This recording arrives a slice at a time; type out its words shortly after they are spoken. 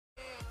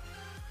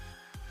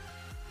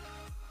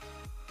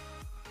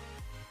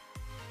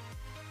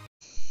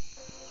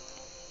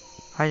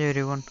Hi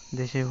everyone,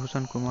 this is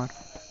Bhushan Kumar.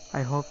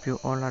 I hope you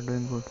all are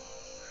doing good.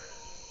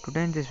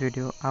 Today in this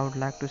video, I would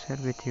like to share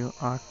with you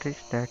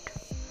tricks that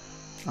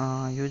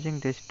using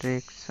these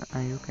tricks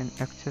you can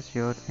access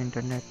your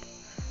internet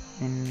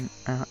in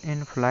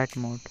flight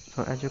mode.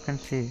 So as you can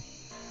see,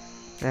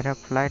 there are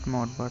flight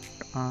mode, but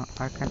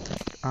I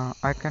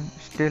can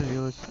still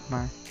use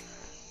my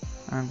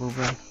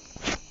Google.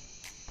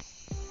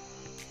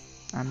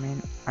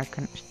 I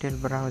can still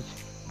browse.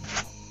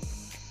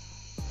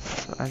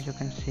 So as you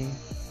can see,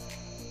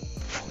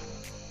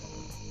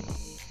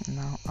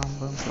 now I'm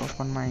going to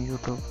open my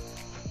YouTube.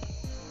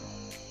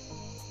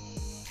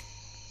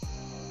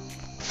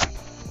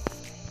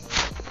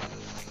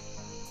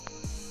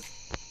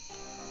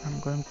 I'm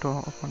going to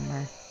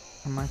open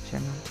my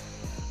channel.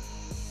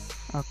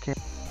 Okay.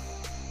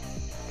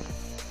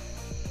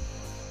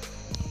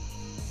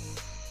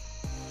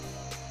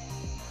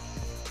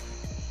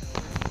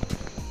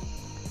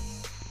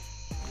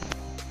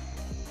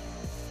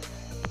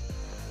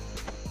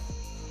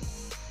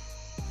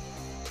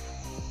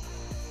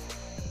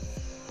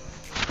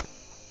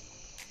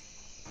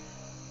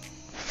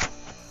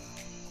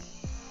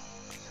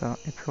 So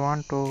if you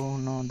want to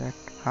know that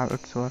how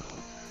it's works,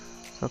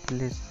 so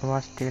please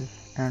watch till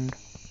end.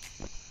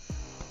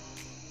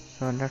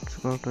 So let's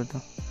go to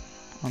the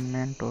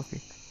main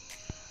topic.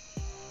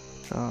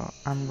 So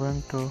I'm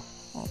going to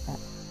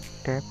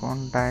tap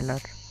on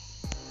dialer,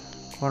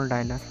 call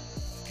dialer,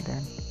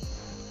 then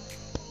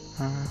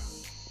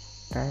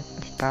type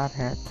star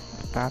hash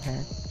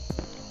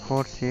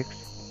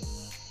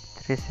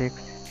 4636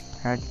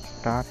 hash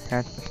star.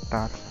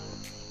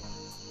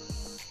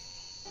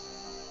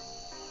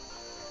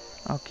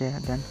 Okay,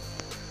 then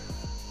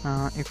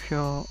if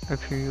you're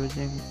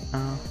using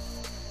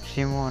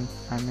Simon,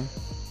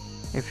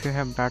 if you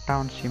have data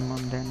on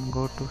Simon, then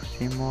go to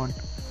Simon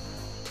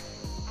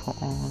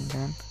phone,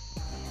 then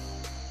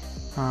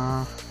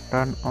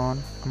turn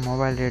on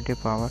mobile radio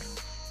power.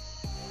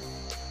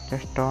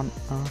 Just turn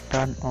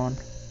on.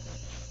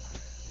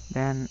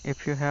 Then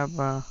if you have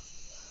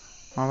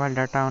mobile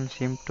data on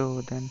SIM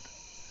 2, then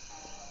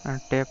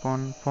tap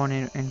on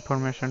phone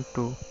information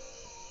 2.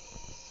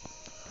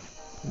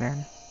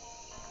 Then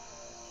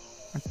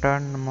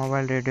turn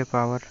mobile radio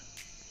power.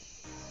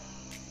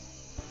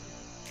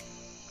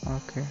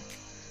 Okay,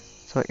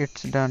 so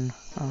it's done.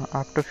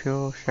 After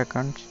few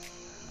seconds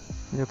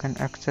you can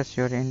access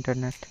your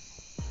internet.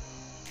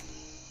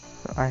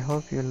 So I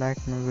hope you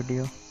like my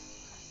video.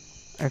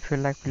 If you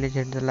like, please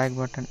hit the like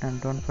button and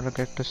don't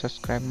forget to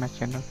subscribe my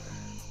channel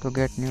to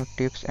get new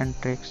tips and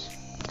tricks.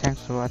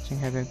 Thanks for watching.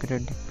 Have a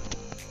great day.